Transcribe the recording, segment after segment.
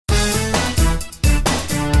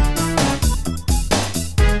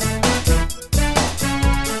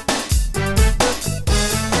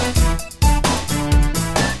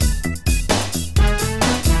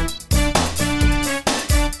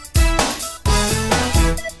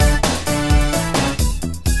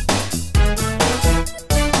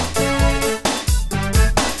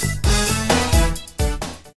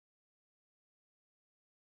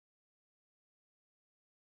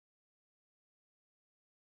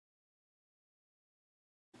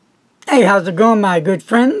Hey, how's it going, my good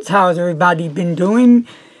friends? How's everybody been doing?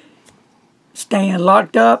 Staying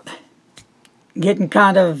locked up? Getting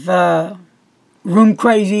kind of room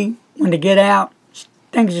crazy when they get out?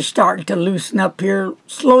 Things are starting to loosen up here,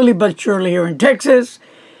 slowly but surely here in Texas.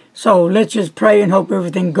 So let's just pray and hope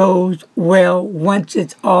everything goes well once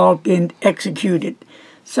it's all been executed.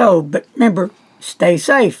 So, but remember, stay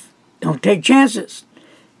safe. Don't take chances.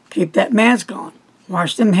 Keep that mask on.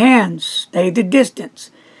 Wash them hands. Stay the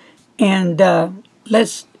distance. And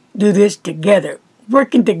let's do this together.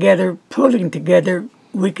 Working together, pulling together,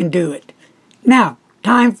 we can do it. Now,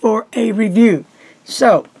 time for a review.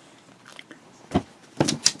 So,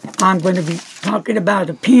 I'm going to be talking about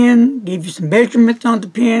a pen, give you some measurements on the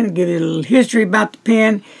pen, give you a little history about the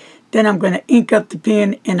pen. Then I'm going to ink up the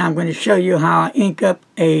pen, and I'm going to show you how I ink up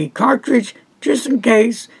a cartridge, just in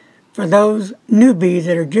case for those newbies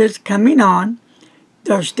that are just coming on.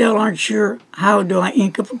 They still aren't sure how do I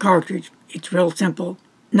ink up a cartridge. It's real simple,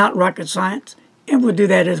 not rocket science, and we'll do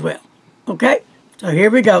that as well. Okay, so here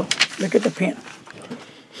we go. Look at the pen.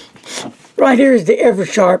 Right here is the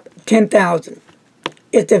Eversharp 10,000.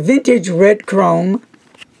 It's a vintage red chrome.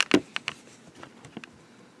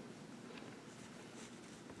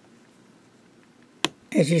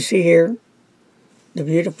 As you see here, the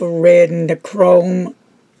beautiful red and the chrome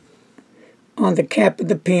on the cap of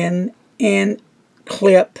the pen and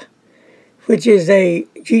clip, which is a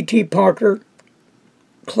GT Parker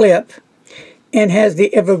clip, and has the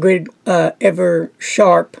Eversharp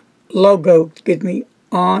logo,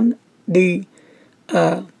 on the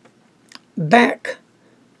back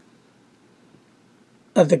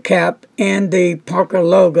of the cap and the Parker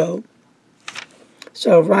logo.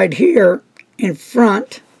 So right here in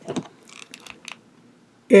front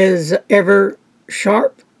is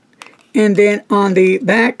Eversharp, and then on the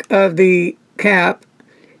back of the cap,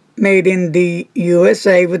 made in the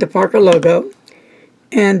USA with the Parker logo,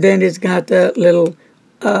 and then it's got the little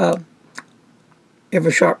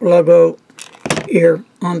Eversharp logo here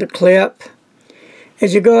on the clip.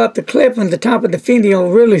 As you go up the clip on the top of the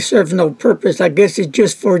finial, really serves no purpose. I guess it's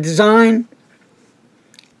just for design,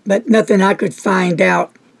 but nothing I could find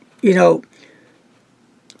out,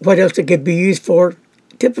 what else it could be used for.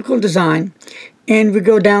 Typical design. And we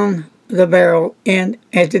go down the barrel, and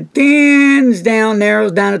as it thins down,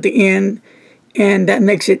 narrows down at the end, and that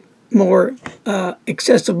makes it more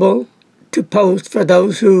accessible to post for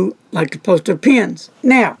those who like to post their pens.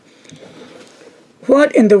 Now,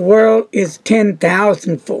 what in the world is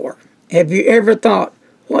 10,000 for? Have you ever thought,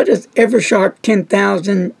 what does Eversharp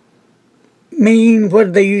 10,000 mean? What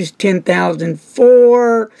do they use 10,000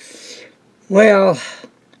 for? Well,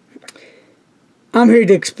 I'm here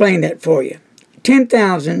to explain that for you.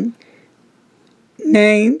 10,000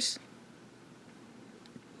 names.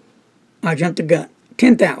 I jumped the gun.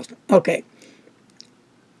 10,000. Okay.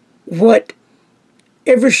 What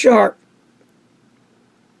Eversharp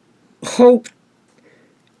hoped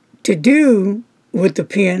to do with the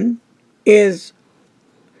pen is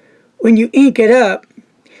when you ink it up,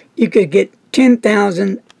 you could get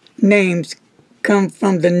 10,000 names come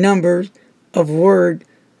from the numbers of word,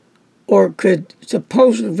 or could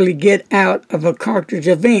supposedly get out of a cartridge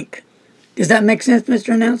of ink. Does that make sense,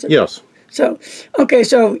 Mr. Announcer? Yes. So, okay,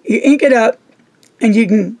 so you ink it up, and you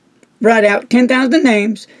can write out 10,000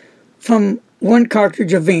 names from one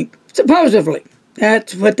cartridge of ink. Supposedly.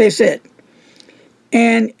 That's what they said.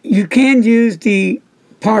 And you can use the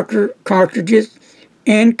Parker cartridges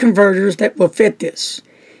and converters that will fit this.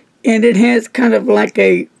 And it has kind of like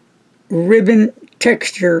a ribbon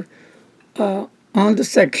texture on the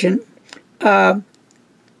section up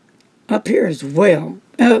here as well.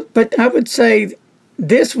 But I would say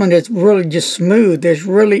this one is really just smooth. There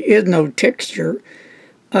really is no texture.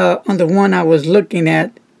 On the one I was looking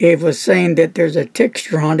at, it was saying that there's a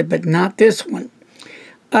texture on it, but not this one.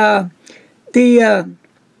 The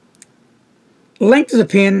length of the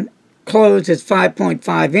pen closed is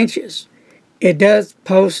 5.5 inches. It does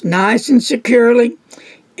post nice and securely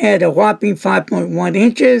at a whopping 5.1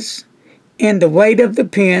 inches. And the weight of the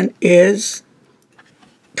pen is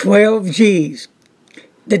 12 G's.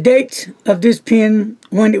 The dates of this pen,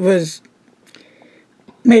 when it was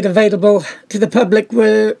made available to the public,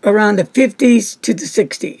 were around the 50s to the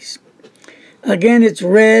 60s. Again, it's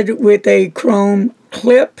red with a chrome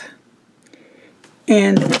clip.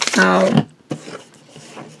 And I'll,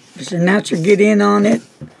 Mr. Announcer, get in on it.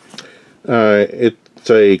 It's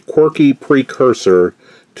a quirky precursor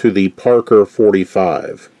to the Parker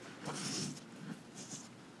 45.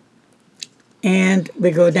 And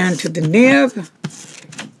we go down to the nib,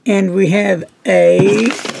 and we have a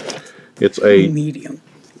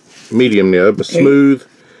medium nib, a smooth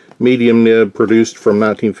medium nib produced from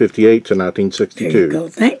 1958 to 1962. There you go.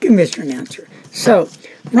 Thank you, Mr. Announcer. So,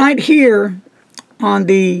 right here on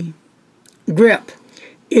the grip,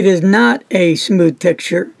 it is not a smooth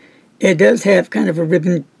texture. It does have kind of a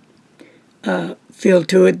ribbon feel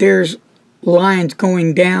to it. There's lines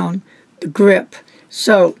going down the grip.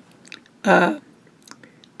 So, I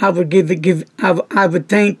would I would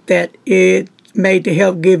think that it's made to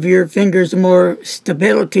help give your fingers more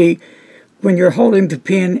stability when you're holding the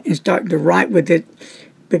pen and starting to write with it,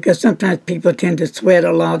 because sometimes people tend to sweat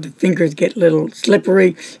a lot. The fingers get a little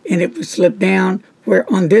slippery and it would slip down,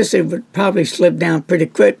 where on this it would probably slip down pretty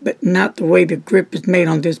quick, but not the way the grip is made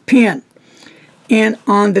on this pen. And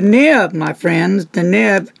on the nib, my friends, the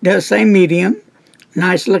nib does say medium.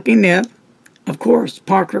 Nice looking nib. Of course,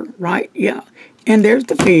 Parker, right? Yeah. And there's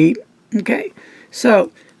the feed. Okay.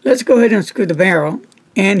 So let's go ahead and screw the barrel.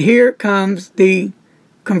 And here comes the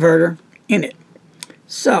converter in it.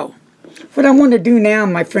 So what I want to do now,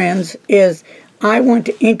 my friends, is I want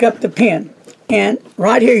to ink up the pen. And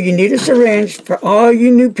right here, you need a syringe for all you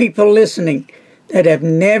new people listening that have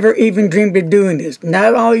never even dreamed of doing this.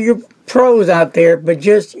 Not all your pros out there, but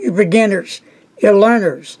just your beginners, your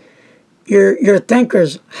learners, your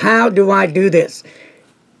thinkers. How do I do this?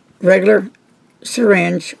 Regular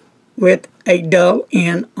syringe with a dull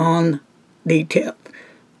end on the tip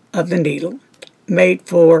of the needle, made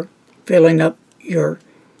for filling up your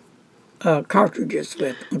cartridges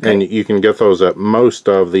with. Okay? And you can get those at most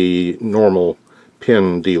of the normal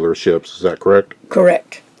pen dealerships, is that correct?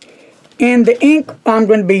 Correct. And the ink I'm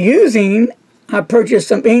going to be using, I purchased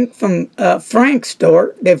some ink from Frank's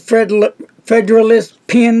store. They're Federalist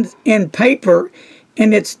Pens and Paper,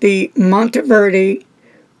 and it's the Monteverde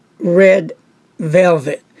Red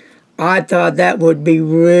Velvet. I thought that would be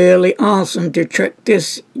really awesome to try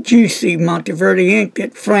this juicy Monteverde ink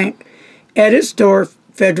that Frank at his store,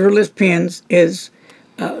 Federalist Pens,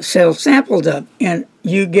 sells samples of, and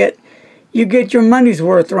you get your money's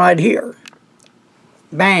worth right here.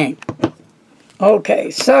 Bang. Okay,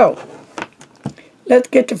 so let's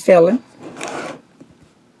get to filling.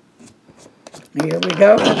 Here we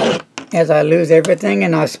go. As I lose everything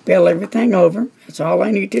and I spill everything over, that's all I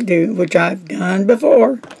need to do, which I've done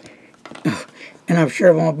before. And I'm sure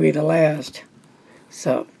it won't be the last.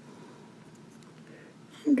 So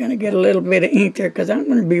I'm going to get a little bit of ink there because I'm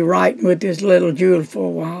going to be writing with this little jewel for a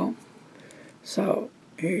while. So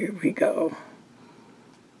here we go.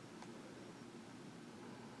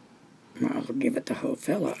 I'll give it the whole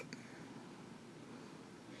fill up.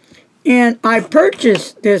 And I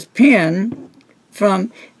purchased this pen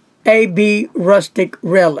from AB Rustic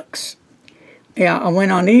Relics. Yeah, I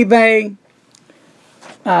went on eBay.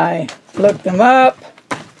 I looked them up,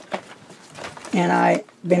 and I've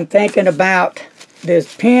been thinking about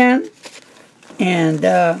this pen, and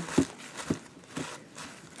I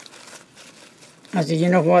said, you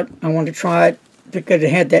know what, I want to try it because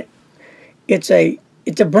it had that. It's a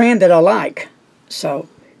brand that I like. So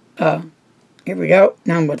here we go.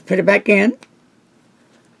 Now I'm going to put it back in,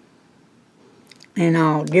 and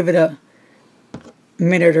I'll give it a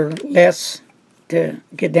minute or less to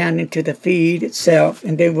get down into the feed itself,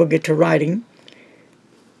 and then we'll get to writing.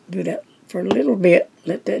 Do that for a little bit.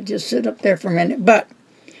 Let that just sit up there for a minute. But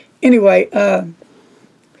anyway, now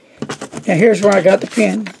here's where I got the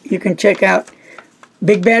pen. You can check out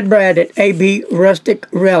Big Bad Brad at AB Rustic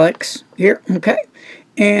Relics here. Okay.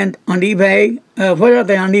 And on eBay, what are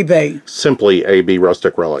they on eBay? Simply AB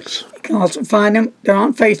Rustic Relics. You can also find them. They're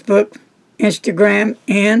on Facebook, Instagram,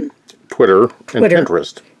 and Twitter. And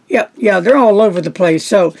Pinterest. Yeah, they're all over the place.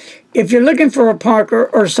 So if you're looking for a Parker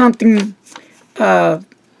or something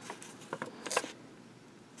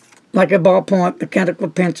like a ballpoint mechanical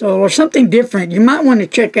pencil or something different, you might want to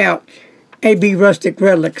check out AB Rustic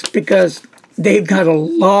Relics because they've got a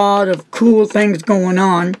lot of cool things going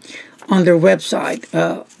on their website.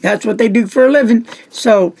 That's what they do for a living.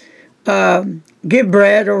 So give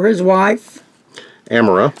Brad or his wife,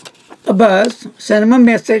 Amara, a buzz, send them a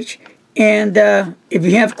message, and if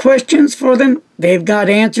you have questions for them, they've got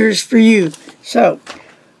answers for you. So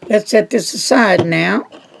let's set this aside now,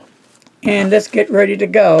 and let's get ready to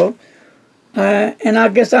go. And I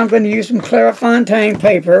guess I'm going to use some Clairefontaine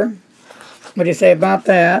paper. What do you say about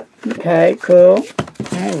that? Okay, cool.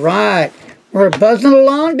 All right. We're buzzing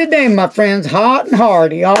along today, my friends, hot and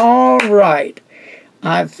hearty. All right.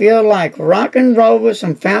 I feel like rock and roll with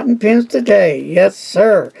some fountain pens today. Yes,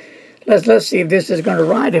 sir. Let's see if this is going to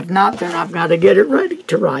write. If not, then I've got to get it ready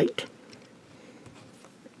to write.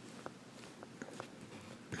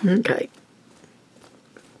 Okay.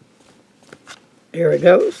 Here it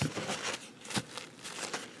goes.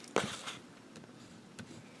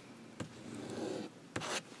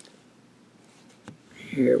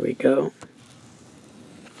 Here we go.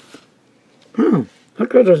 Huh. What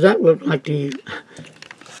color does that look like to you?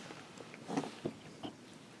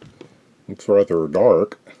 It's rather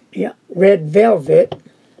dark. Yeah, red velvet.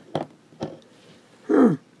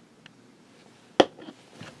 Huh.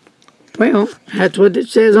 Well, that's what it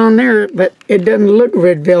says on there, but it doesn't look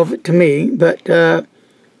red velvet to me, but,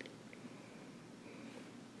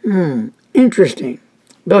 interesting.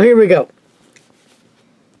 So here we go.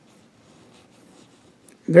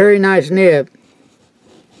 Very nice nib.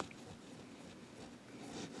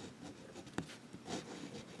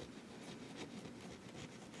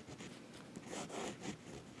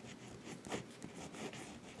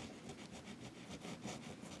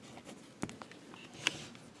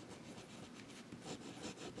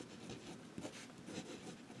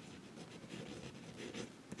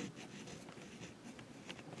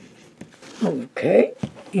 Okay,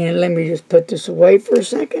 and let me just put this away for a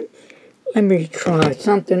second. Let me try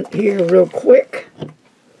something here real quick,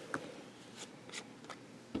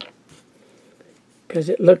 because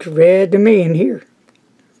it looks red to me in here.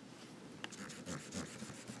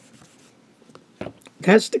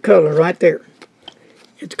 That's the color right there.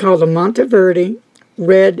 It's called the Monteverde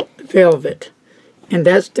Red Velvet, and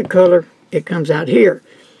that's the color it comes out here.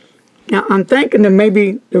 Now I'm thinking that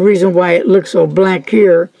maybe the reason why it looks so black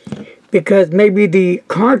here, because maybe the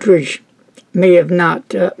cartridge may have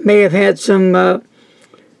not, may have had some, a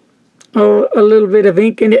little bit of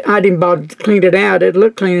ink in it. I didn't bother to clean it out. It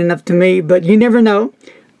looked clean enough to me, but you never know.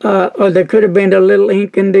 Or there could have been a little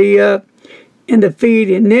ink in the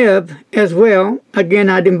feed and nib as well. Again,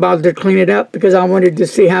 I didn't bother to clean it up because I wanted to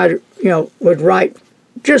see how it, would write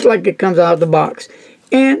just like it comes out of the box.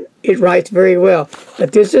 And it writes very well.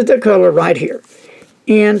 But this is the color right here.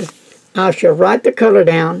 And I shall write the color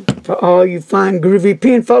down for all you fine groovy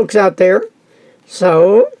pen folks out there.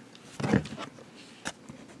 So,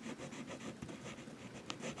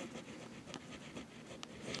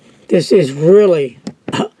 this is really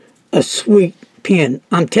a sweet pen.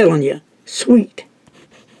 I'm telling you, sweet.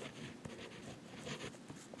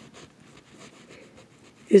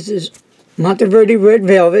 This is Monteverde Red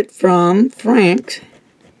Velvet from Frank's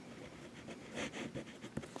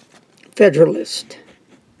Federalist.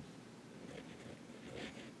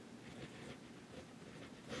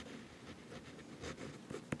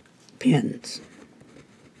 Pens.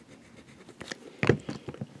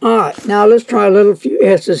 Alright, now let's try a little few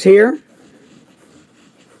S's here.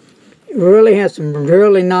 It really has some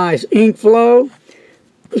really nice ink flow.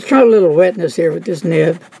 Let's try a little wetness here with this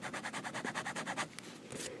nib.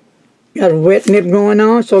 Got a wet nib going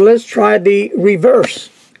on, so let's try the reverse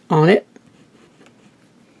on it.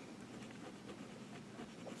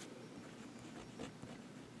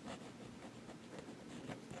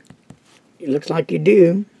 It looks like you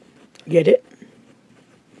do. Get it?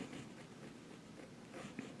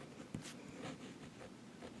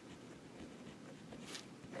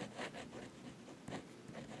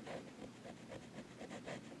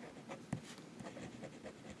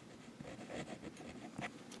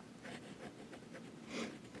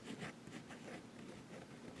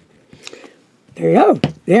 There you go.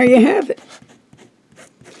 There you have it.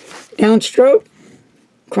 Downstroke,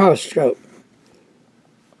 cross stroke.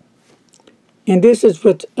 And this is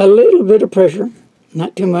with a little bit of pressure,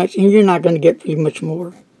 not too much, and you're not going to get really much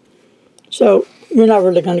more. So you're not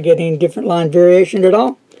really going to get any different line variation at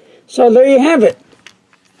all. So there you have it.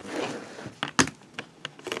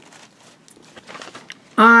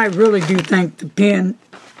 I really do think the pen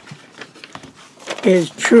is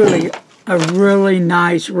truly a really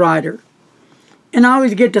nice writer. And I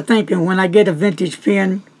always get to thinking when I get a vintage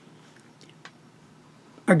pen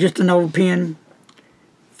or just an old pen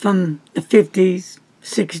from the 50s,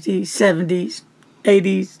 60s, 70s,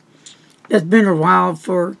 80s, that's been around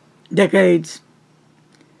for decades.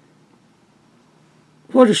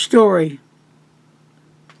 What a story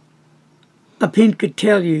a pen could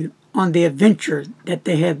tell you on the adventure that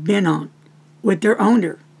they have been on with their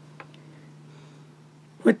owner.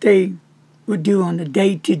 What they would do on a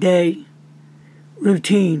day-to-day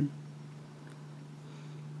routine.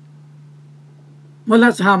 Well,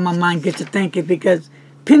 that's how my mind gets to thinking, because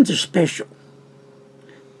pens are special.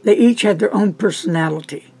 They each have their own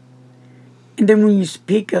personality. And then when you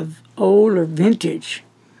speak of old or vintage,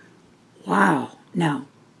 wow, now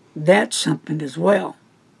that's something as well.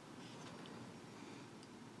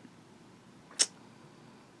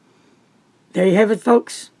 There you have it,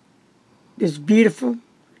 folks. This beautiful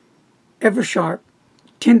Eversharp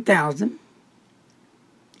 10,000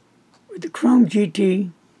 with the Chrome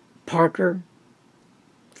GT Parker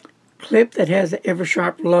clip that has the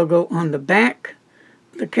Eversharp logo on the back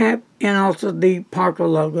the cap, and also the Parker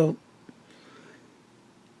logo.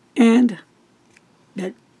 And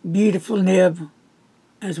that beautiful nib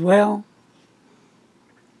as well.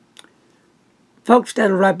 Folks,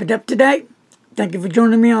 that'll wrap it up today. Thank you for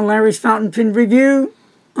joining me on Larry's Fountain Pen Review.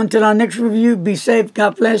 Until our next review, be safe,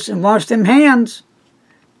 God bless, and wash them hands.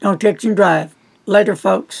 Don't text and drive. Later,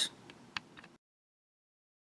 folks.